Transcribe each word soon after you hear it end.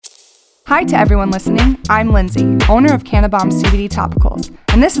Hi to everyone listening. I'm Lindsay, owner of Cannabombs CBD Topicals,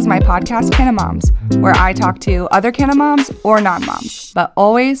 and this is my podcast, Cannamoms, where I talk to other Cannamoms or non-moms, but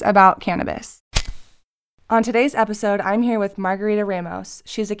always about cannabis. On today's episode, I'm here with Margarita Ramos.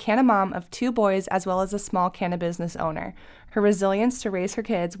 She's a Cannamom of 2 boys as well as a small canna business owner. Her resilience to raise her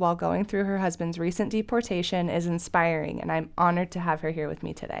kids while going through her husband's recent deportation is inspiring, and I'm honored to have her here with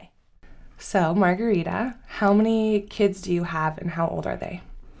me today. So, Margarita, how many kids do you have and how old are they?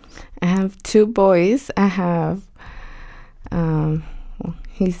 I have 2 boys. I have,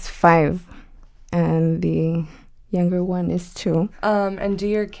 he's 5, and the younger one is 2. And do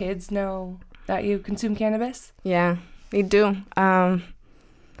your kids know that you consume cannabis? Yeah, they do. When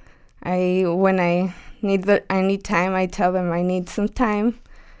I need time, I tell them I need some time.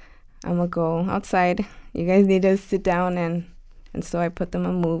 I'm gonna go outside. You guys need to sit down, and so I put them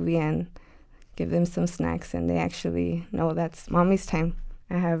a movie and give them some snacks, and they actually know that's mommy's time.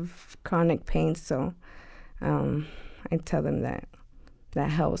 I have chronic pain, so I tell them that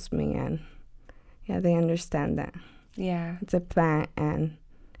helps me, and yeah, they understand that. Yeah. It's a plant and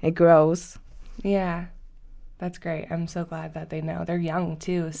it grows. Yeah. That's great. I'm so glad that they know. They're young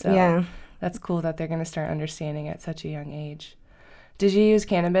too, so yeah. That's cool that they're going to start understanding at such a young age. Did you use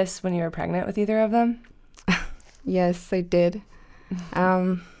cannabis when you were pregnant with either of them? Yes, I did.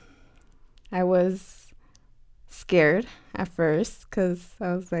 I was scared at first because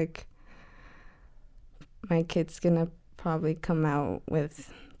I was like, my kid's gonna probably come out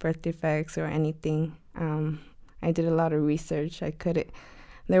with birth defects or anything. I did a lot of research.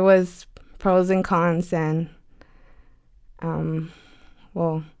 There was pros and cons, and I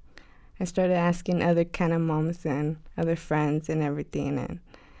started asking other Cannamoms and other friends and everything, and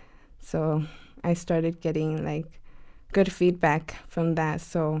so I started getting like good feedback from that.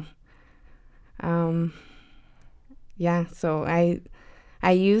 So so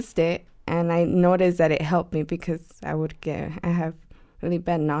I used it, and I noticed that it helped me because I have really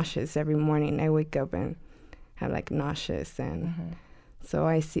bad nauseous every morning. I wake up and have like nauseous, and so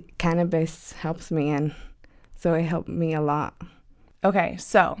I see cannabis helps me, and so it helped me a lot. Okay,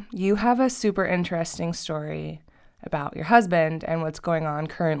 so you have a super interesting story about your husband and what's going on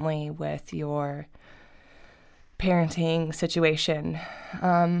currently with your parenting situation.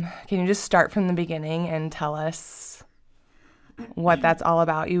 Can you just start from the beginning and tell us what that's all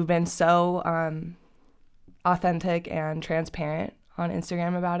about? You've been so authentic and transparent on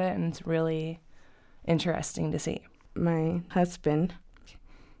Instagram about it, and it's really interesting to see. My husband,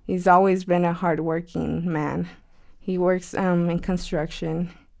 he's always been a hardworking man. He works in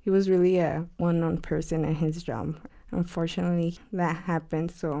construction. He was really a well-known person in his job. Unfortunately, that happened,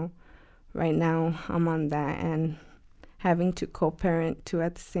 so right now I'm on that and having to co-parent 2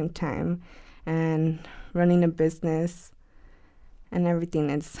 at the same time and running a business and everything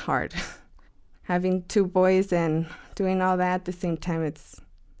is hard. Having 2 boys and doing all that at the same time, it's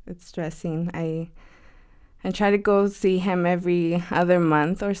stressing. I try to go see him every other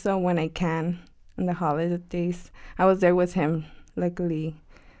month or so when I can in the holidays. I was there with him, luckily,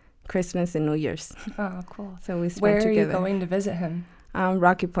 Christmas and New Year's. Oh, cool. So we spent Where together. Where are you going to visit him?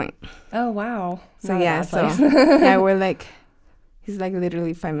 Rocky Point. Oh, wow. So yeah, we're like, he's like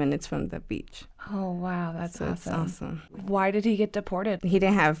literally 5 minutes from the beach. Oh, wow, that's awesome. It's awesome. Why did he get deported? He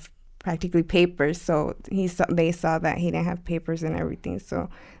didn't have practically papers, so they saw that he didn't have papers and everything, so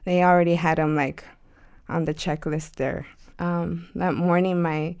they already had him like on the checklist there. That morning,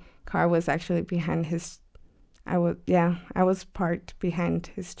 my car was actually behind I was parked behind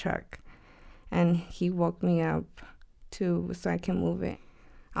his truck, and he woke me up so I can move it.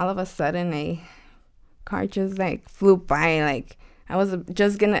 All of a sudden, a car just like flew by. Like I was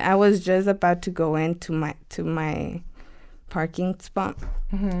just about to go into my parking spot,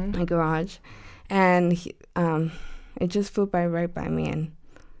 my garage, and it just flew right by me. And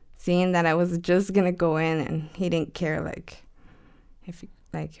seeing that I was just gonna go in, and he didn't care like if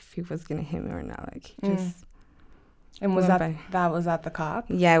he was gonna hit me or not. Like he just. And was that the cop?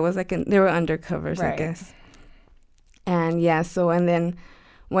 Yeah, it was like they were undercovers, right. I guess. And yeah, and then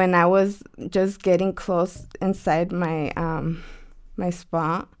when I was just getting close inside my my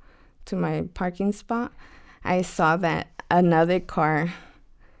spot to my parking spot, I saw that another car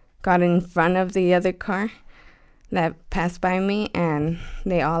got in front of the other car that passed by me, and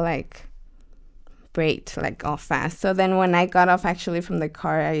they all like braked like all fast. So then when I got off actually from the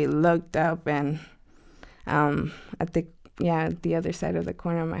car, I looked up and at the other side of the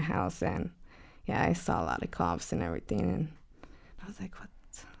corner of my house, and yeah, I saw a lot of cops and everything, and I was like, what?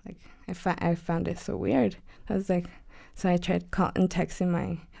 Like I found it so weird. I was like, so I tried calling and texting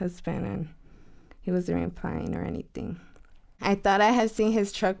my husband, and he wasn't replying or anything. I thought I had seen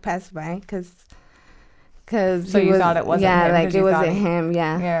his truck pass by because So you thought it wasn't him? Yeah, like it wasn't him. him.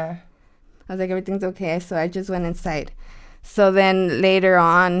 Yeah. Yeah. I was like, everything's okay. So I just went inside. So then later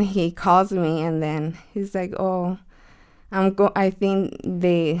on, he calls me and then he's like, "Oh, I think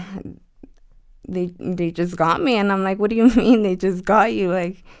they just got me." And I'm like, "What do you mean they just got you?"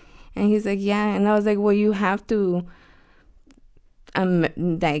 Like, and he's like, "Yeah." And I was like, "Well, you have to,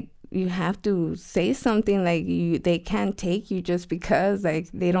 like, you have to say something. Like, they can't take you just because, like,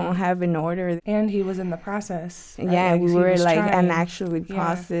 they don't have an order." And he was in the process. Right? Yeah, like, we were like trying. an actually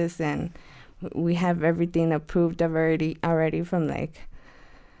process, and we have everything approved already from like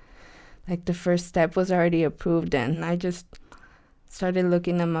the first step was already approved, and I just started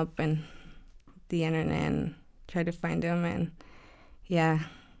looking them up on the internet and tried to find him, and yeah,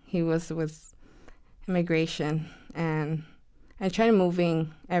 he was with immigration, and I tried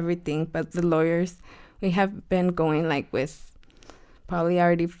moving everything, but the lawyers, we have been going like with probably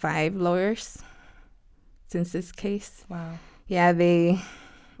already 5 lawyers since this case. Wow. Yeah,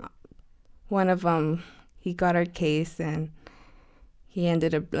 one of them, he got our case and he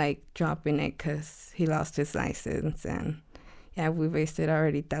ended up like dropping it because he lost his license, and yeah, we wasted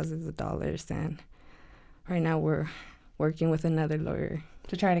already thousands of dollars, and right now we're working with another lawyer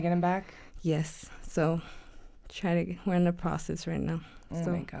to try to get him back. Yes, so we're in the process right now. Oh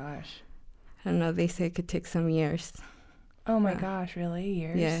my gosh. I don't know, they say it could take some years. Oh my gosh, really?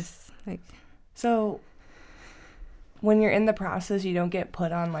 Years? Yes. So when you're in the process, you don't get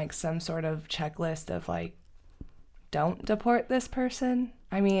put on like some sort of checklist of like, don't deport this person?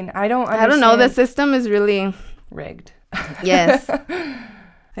 I mean, I don't understand. I don't know. The system is really rigged. Yes.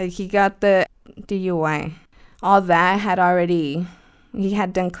 Like, he got the DUI. All that he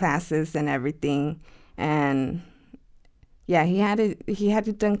had done classes and everything. And yeah, he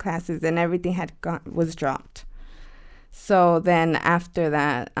had done classes and everything was dropped. So then after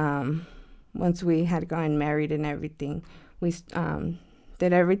that, once we had gotten married and everything, we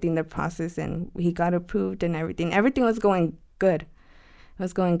did everything, the process, and he got approved and everything. Everything was going good. It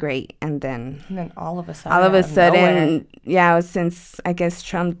was going great. And then all of a sudden, yeah, since I guess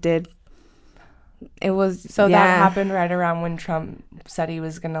Trump did, it was. So that happened right around when Trump said he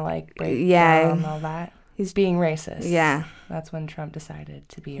was going to like break down all that. He's being racist. Yeah. That's when Trump decided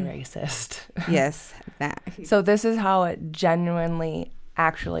to be a racist. Yes. That. So this is how it genuinely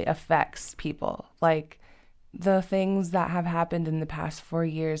actually affects people. Like, the things that have happened in the past 4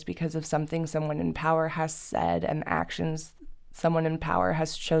 years because of something someone in power has said and actions someone in power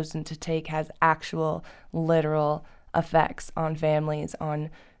has chosen to take has actual literal effects on families, on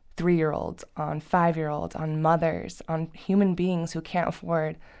 3-year-olds, on 5-year-olds, on mothers, on human beings who can't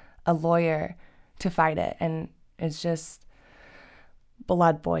afford a lawyer to fight it. And it's just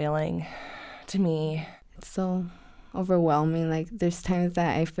blood boiling to me. It's so overwhelming. Like, there's times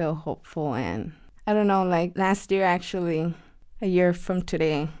that I feel hopeful, and I don't know, like last year, actually, a year from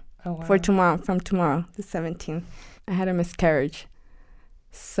today, from tomorrow, the 17th, I had a miscarriage.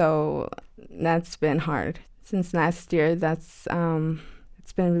 So that's been hard. Since last year, it's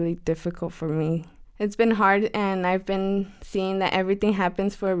been really difficult for me. It's been hard, and I've been seeing that everything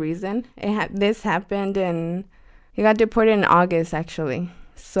happens for a reason. This happened, and he got deported in August, actually.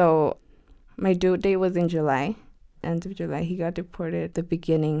 So my due date was in July. End of July. He got deported the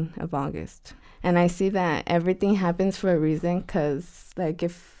beginning of August. And I see that everything happens for a reason, because, like,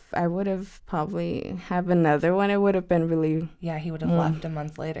 if I would have probably have another one, it would have been really... Yeah, he would have left a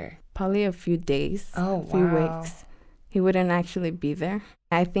month later. Probably a few days. Oh, a few weeks. He wouldn't actually be there.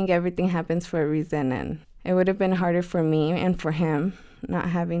 I think everything happens for a reason, and it would have been harder for me and for him not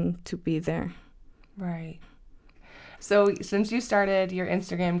having to be there. Right. So since you started your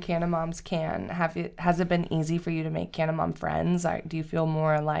Instagram, Canna Moms Can, has it been easy for you to make Canna Mom friends? Do you feel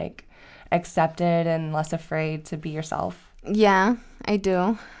more like accepted and less afraid to be yourself? Yeah, I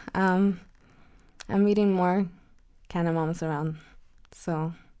do. I'm meeting more Canna Moms around.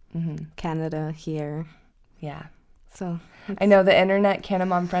 So Canada, here. Yeah. So I know the internet Canna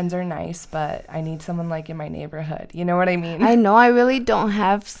Mom friends are nice, but I need someone like in my neighborhood. You know what I mean? I know. I really don't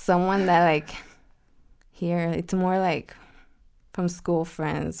have someone that like here. It's more like from school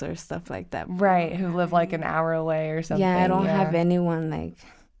friends or stuff like that. Right, who live like an hour away or something. Yeah, I don't have anyone like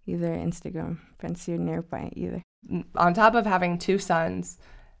either Instagram friends here nearby either. On top of having 2 sons,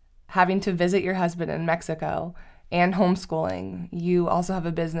 having to visit your husband in Mexico, and homeschooling, you also have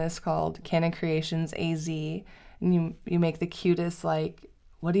a business called Canna Creations AZ. And you make the cutest, like,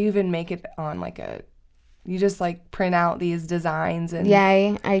 what do you even make it on? You just like print out these designs and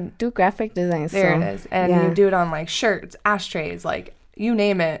I do graphic designs. There it is. And you do it on like shirts, ashtrays, like You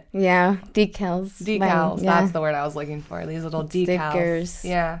name it. Yeah, decals. Decals. That's the word I was looking for. These little decals. Stickers.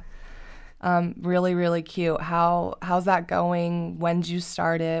 Yeah. Really, really cute. How's that going? When'd you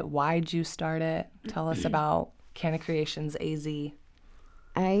start it? Why'd you start it? Tell us about Canna Creations AZ.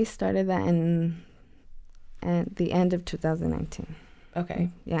 I started that at the end of 2019. Okay.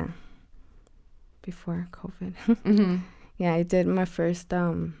 Yeah. Before COVID. Mm-hmm. Yeah, I did my first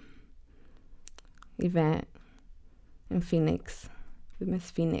event in Phoenix with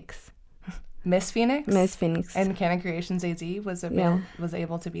Miss Phoenix. Miss Phoenix? Miss Phoenix. And Canna Creations AZ was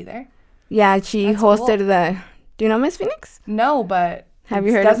able to be there? Yeah, she That's hosted cool. Do you know Miss Phoenix? No, but Have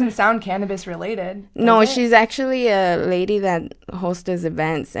you heard of doesn't her? sound cannabis related. No, does it? she's actually a lady that hosts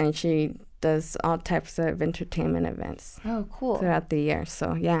events, and she does all types of entertainment events Oh, cool. throughout the year.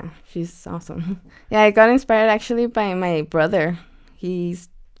 So, yeah, she's awesome. Yeah, I got inspired actually by my brother. He's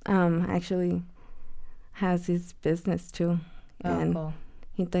actually has his business too. Oh, and cool.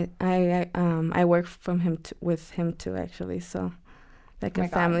 I work with him too, actually. So, like Oh a my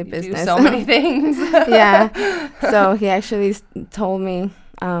God, family you do business. so many things. Yeah. So he actually told me,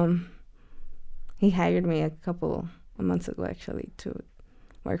 he hired me a couple of months ago actually to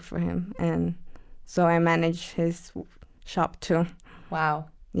work for him, and so I manage his shop too. Wow.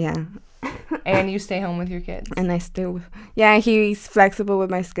 Yeah. And you stay home with your kids? And I still, yeah, he's flexible with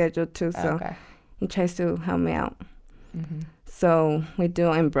my schedule too, so Okay. he tries to help me out. Mm-hmm. So we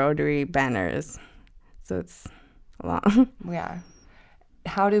do embroidery banners, so it's a lot. Yeah.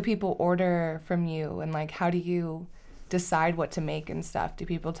 How do people order from you, and like how do you decide what to make and stuff? Do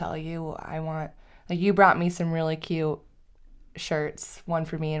people tell you, I want, like, you brought me some really cute shirts, one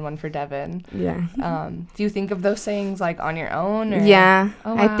for me and one for Devin. Yeah. Do you think of those things like on your own? Or? Yeah.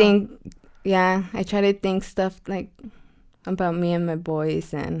 Oh, I wow. think, yeah, I try to think stuff like about me and my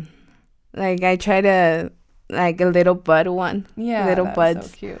boys, and like I try to like a little bud one. Yeah, Little that's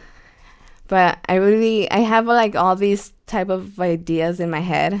buds. so cute. But I have like all these type of ideas in my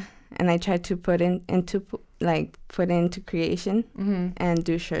head, and I try to put into creation and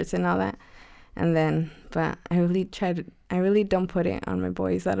do shirts and all that. And then, but I really don't put it on my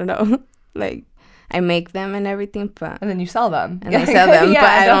boys. I don't know. Like I make them and everything, but And then you sell them. and I sell them, Yeah,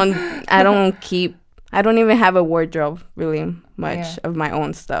 but I don't even have a wardrobe really much Yeah. of my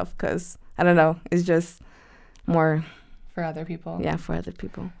own stuff, because I don't know, it's just more for other people. for other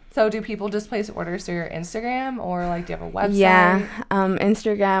people. So do people just place orders through your Instagram, or like do you have a website? Yeah,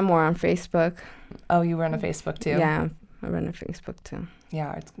 Instagram or on Facebook. Oh, you run a Facebook too? Yeah, I run a Facebook too.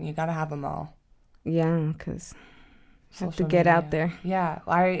 Yeah, you got to have them all. Yeah, because have to Social get media. out there. Yeah,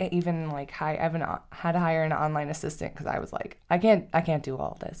 I even like I haven't had to hire an online assistant because I was like, I can't do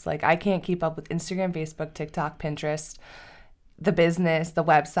all this. Like I can't keep up with Instagram, Facebook, TikTok, Pinterest, the business, the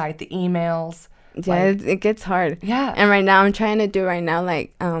website, the emails. Yeah, Like- it gets hard. Yeah. And right now I'm trying to do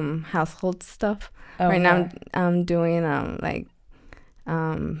like household stuff. Oh, right yeah. now I'm doing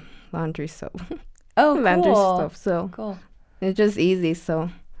laundry soap. Oh, Laundry cool. soap. So Cool. it's just easy. So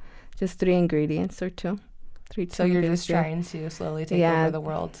just 3 ingredients or 2. 3 So you're just ingredients, yeah. trying to slowly take Yeah. over the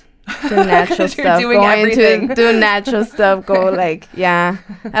world. Do natural You're stuff. doing Go everything. into do natural stuff. Go like, yeah.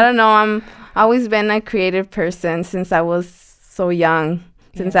 I don't know. I'm always been a creative person since I was so young.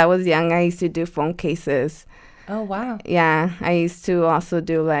 Since Yeah. I was young, I used to do phone cases. Oh, wow. Yeah, I used to also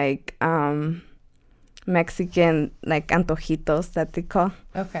do like Mexican like antojitos that they call,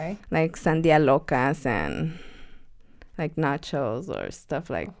 Okay. like sandia locas and like nachos or stuff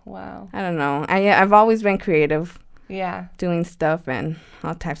like. Wow. I don't know. I've always been creative, Yeah. doing stuff and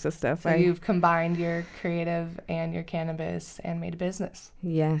all types of stuff. So you've combined your creative and your cannabis and made a business.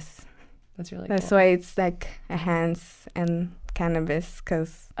 Yes, That's really that's cool. why it's like a hands and cannabis,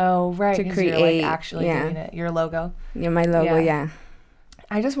 because Oh, right. to 'Cause you're create, like actually yeah. doing it. Your logo. you're my logo. Yeah. Yeah.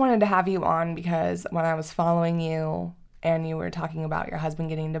 I just wanted to have you on because when I was following you and you were talking about your husband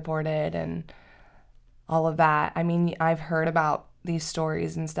getting deported and all of that, I mean, I've heard about these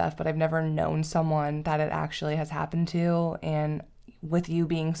stories and stuff, but I've never known someone that it actually has happened to. And with you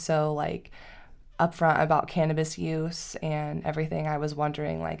being so like upfront about cannabis use and everything, I was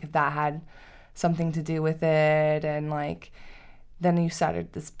wondering like if that had something to do with it. And like then you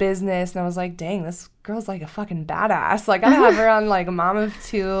started this business, and I was like, dang, this girl's like a fucking badass. Like I have her on like a mom of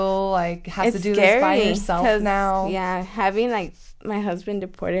 2, like has to do this by herself 'cause, now. Yeah, having like my husband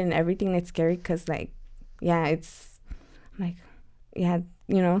deported and everything, it's scary because like, yeah, it's like, yeah,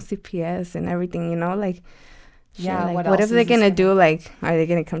 CPS and everything, like, shit, Yeah, like, what what else if they're is this gonna gonna- do? Like, are they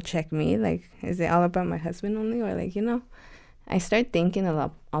gonna come check me? Like, is it all about my husband only, or like, I start thinking a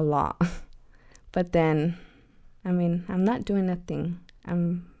lot, but then, I mean, I'm not doing nothing.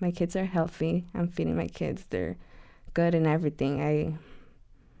 My kids are healthy. I'm feeding my kids. They're good in everything.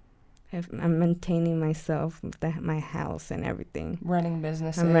 I'm maintaining myself, my house and everything. Running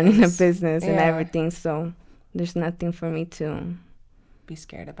businesses. I'm running a business and everything, so there's nothing for me to be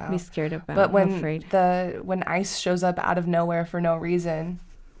scared about. But when ICE shows up out of nowhere for no reason,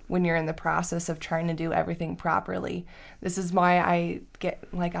 when you're in the process of trying to do everything properly, this is why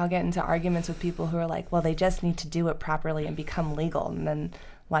I'll get into arguments with people who are like, well, they just need to do it properly and become legal, and then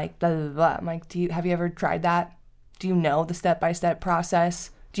like blah blah blah. I'm like, have you ever tried that? Do you know the step-by-step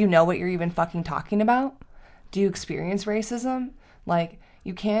process? Do you know what you're even fucking talking about? Do you experience racism? Like,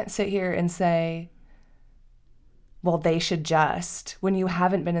 you can't sit here and say, well, they should just, when you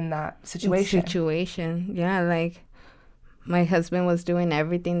haven't been in that situation. Yeah, like, my husband was doing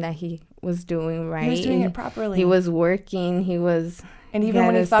everything that he was doing right. He was doing it properly. He was working. And even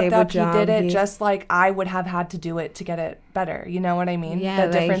when he fucked up, he did it just like I would have had to do it to get it better. You know what I mean? Yeah,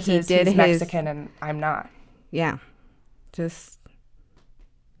 the difference is he's Mexican and I'm not. Yeah. Just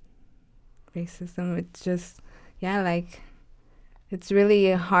racism. It's just, like, it's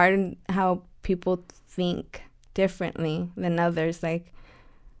really hard how people think differently than others. Like,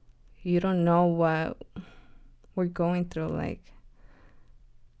 you don't know what we're going through. Like,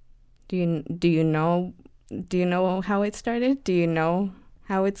 do you know how it started? Do you know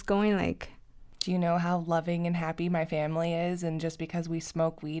how it's going? Like, do you know how loving and happy my family is? And just because we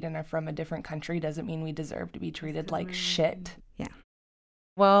smoke weed and are from a different country doesn't mean we deserve to be treated like shit. Yeah.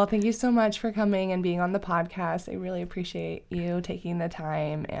 Well, thank you so much for coming and being on the podcast. I really appreciate you taking the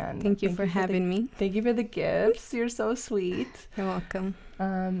time. And thank you for having me. Thank you for the gifts. You're so sweet. You're welcome.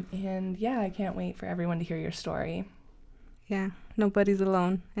 And yeah, I can't wait for everyone to hear your story. Yeah, nobody's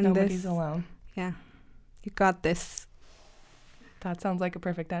alone in this. Nobody's alone. Yeah, you got this. That sounds like a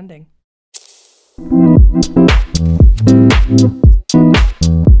perfect ending.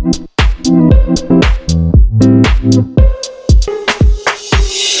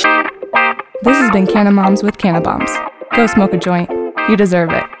 This has been Canna Moms with Canna Bombs. Go smoke a joint. You deserve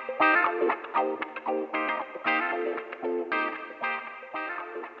it.